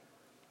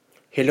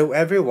Hello,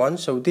 everyone.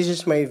 So, this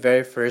is my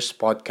very first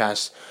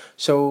podcast.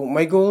 So,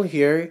 my goal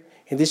here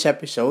in this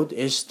episode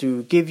is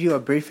to give you a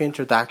brief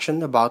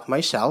introduction about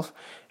myself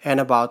and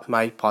about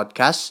my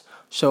podcast.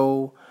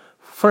 So,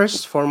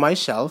 first, for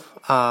myself,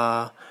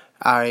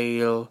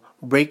 I'll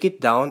break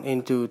it down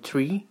into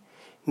three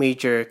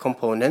major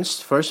components.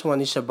 First one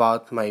is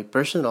about my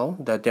personal,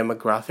 the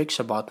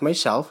demographics about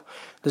myself.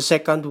 The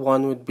second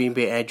one would be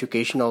my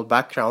educational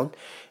background.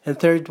 And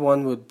third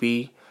one would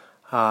be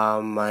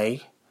my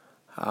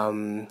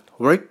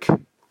work.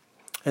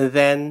 And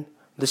then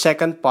the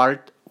second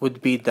part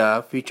would be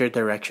the future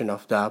direction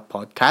of the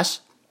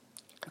podcast.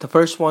 The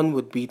first one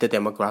would be the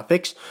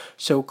demographics.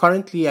 So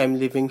currently, I'm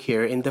living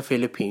here in the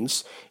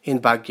Philippines in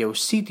Baguio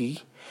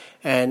City,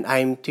 and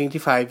I'm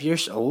 25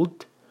 years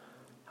old.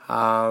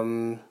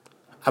 Um,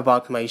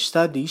 about my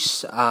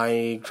studies,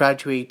 I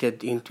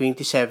graduated in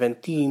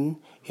 2017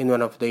 in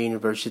one of the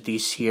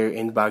universities here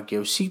in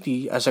Baguio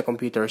City as a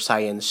computer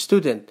science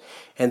student.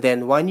 And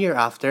then 1 year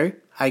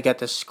after, I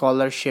got a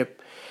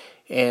scholarship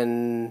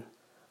in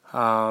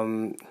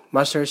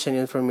Masters in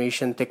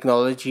Information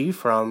Technology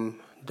from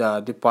the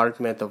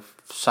Department of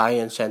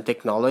Science and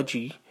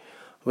Technology,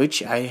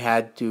 which I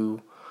had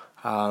to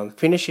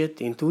finish it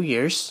in 2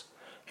 years.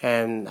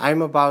 And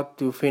I'm about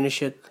to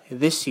finish it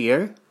this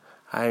year.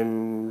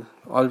 I'm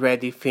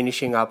already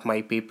finishing up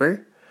my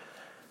paper.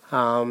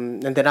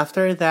 And then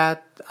after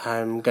that,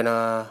 I'm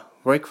gonna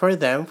work for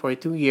them for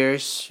 2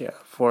 years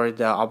for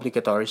the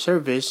obligatory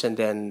service, and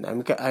then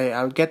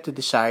I'll get to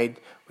decide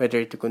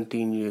whether to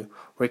continue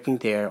working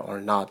there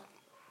or not.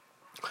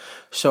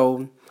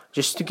 So,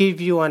 just to give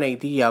you an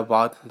idea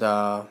about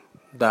the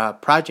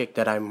project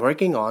that I'm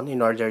working on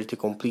in order to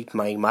complete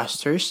my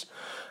master's,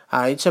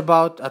 it's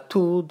about a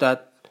tool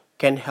that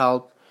can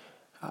help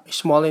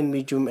small and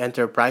medium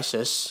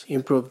enterprises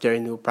improve their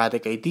new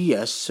product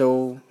ideas.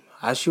 So,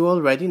 as you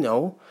already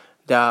know,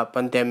 the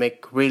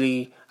pandemic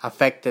really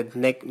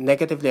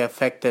negatively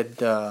affected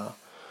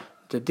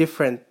the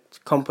different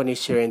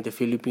companies here in the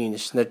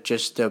Philippines, not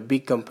just the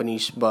big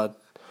companies, but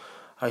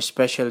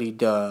especially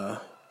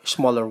the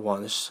smaller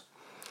ones.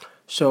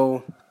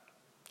 So,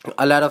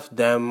 a lot of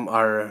them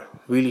are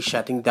really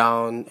shutting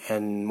down,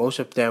 and most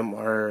of them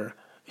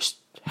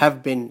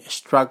have been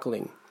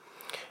struggling,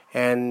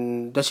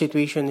 and the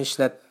situation is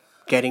not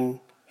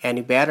getting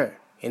any better.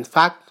 In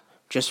fact,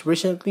 just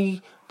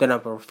recently, the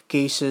number of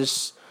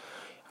cases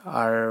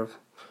are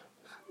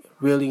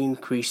really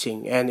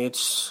increasing, and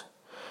it's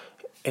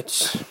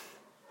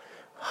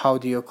how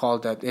do you call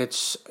that?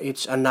 It's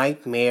a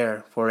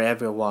nightmare for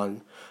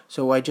everyone.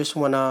 So I just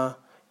wanna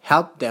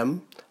help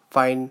them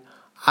find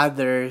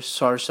other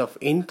source of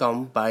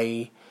income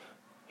by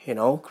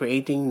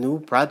creating new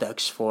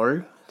products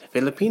for the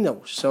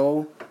Filipinos.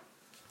 So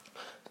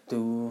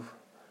to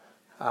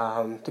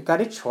to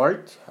cut it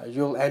short,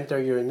 you'll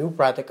enter your new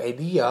product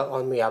idea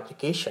on my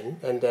application,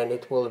 and then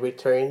it will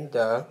return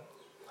the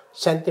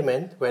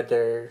sentiment,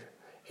 whether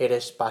it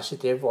is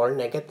positive or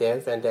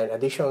negative, and then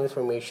additional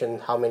information,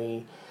 how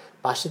many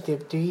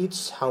positive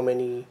tweets, how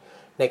many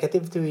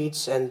negative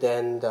tweets, and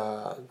then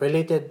the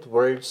related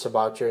words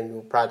about your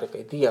new product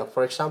idea.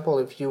 For example,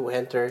 if you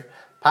enter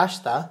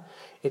pasta,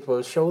 it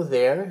will show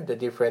there the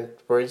different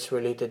words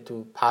related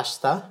to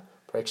pasta.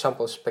 For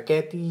example,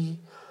 spaghetti,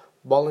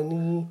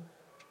 bolognese,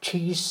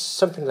 cheese,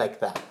 something like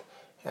that.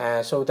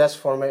 So that's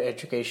for my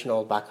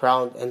educational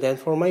background. And then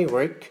for my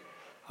work,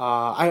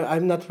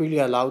 I'm not really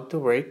allowed to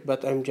work,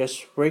 but I'm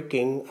just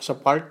working as a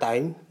part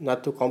time,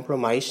 not to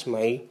compromise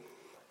my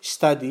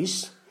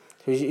studies.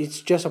 So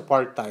it's just a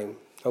part time,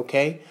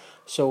 okay?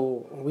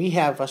 So we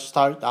have a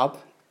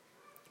startup.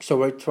 So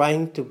we're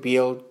trying to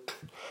build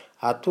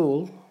a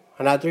tool,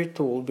 another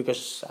tool,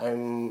 because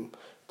I'm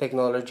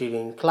technology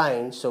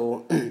inclined.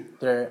 So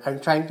I'm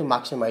trying to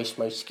maximize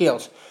my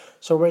skills.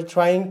 So we're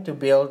trying to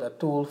build a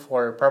tool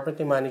for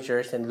property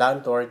managers and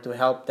landlord to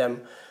help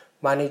them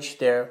manage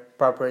their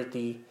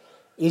property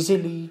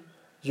easily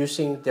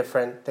using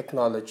different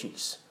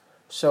technologies.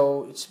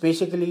 So it's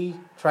basically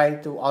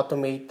trying to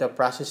automate the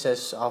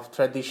processes of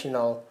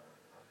traditional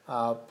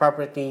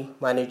property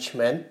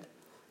management.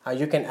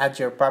 You can add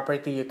your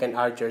property, you can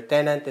add your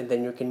tenant, and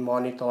then you can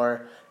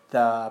monitor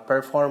the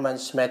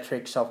performance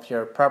metrics of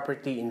your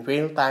property in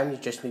real time. You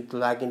just need to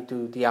log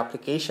into the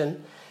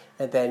application,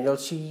 and then you'll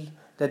see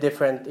the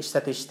different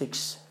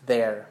statistics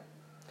there.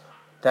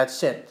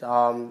 That's it.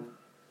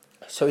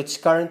 So it's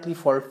currently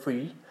for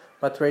free,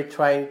 but we're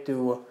trying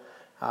to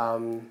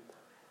um,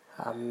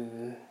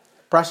 um,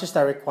 process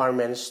the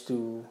requirements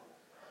to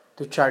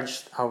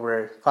charge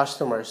our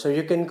customers. So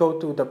you can go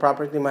to the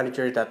property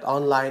manager that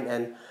online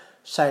and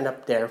sign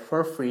up there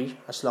for free,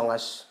 as long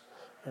as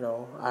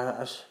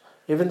as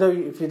even though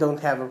if you don't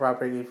have a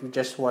property, if you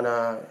just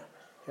wanna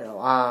you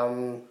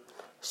know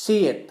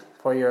see it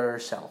for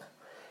yourself.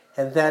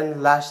 And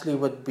then lastly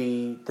would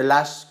be the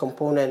last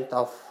component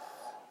of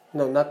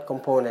no not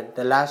component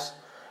the last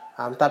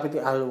topic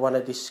I want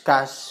to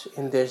discuss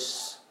in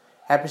this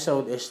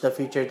episode is the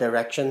future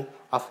direction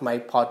of my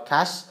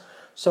podcast.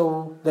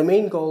 So the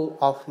main goal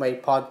of my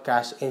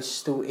podcast is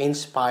to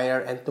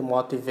inspire and to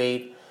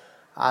motivate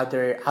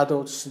other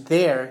adults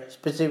there,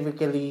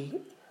 specifically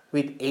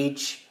with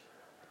age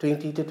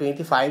 20 to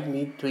 25,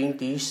 mid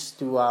 20s,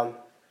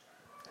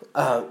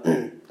 uh,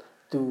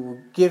 to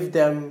give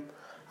them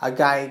a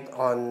guide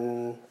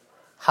on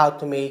how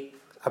to make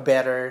a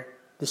better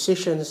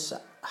decisions,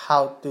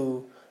 how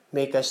to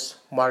make a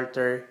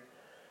smarter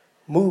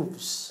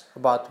moves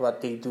about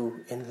what they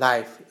do in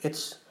life.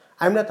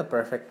 I'm not a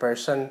perfect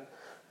person,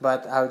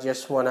 but I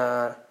just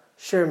wanna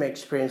share my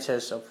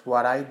experiences of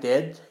what I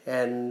did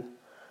and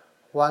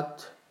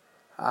what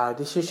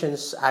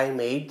decisions I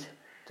made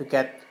to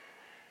get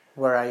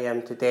where I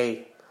am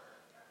today.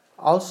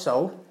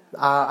 Also,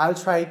 I'll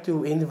try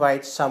to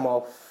invite some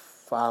of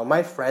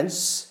my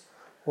friends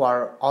who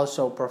are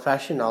also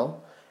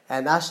professional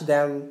and ask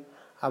them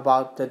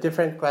about the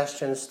different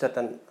questions that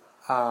an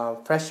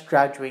fresh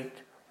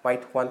graduate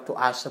might want to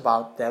ask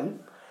about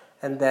them,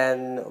 and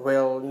then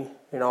we'll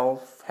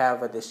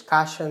have a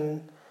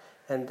discussion,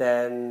 and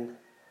then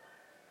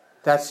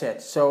that's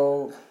it.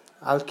 So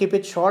I'll keep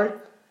it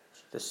short,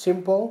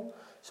 simple.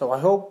 So I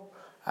hope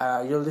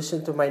you'll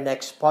listen to my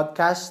next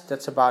podcast.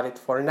 That's about it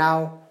for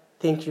now.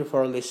 Thank you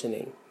for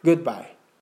listening. Goodbye.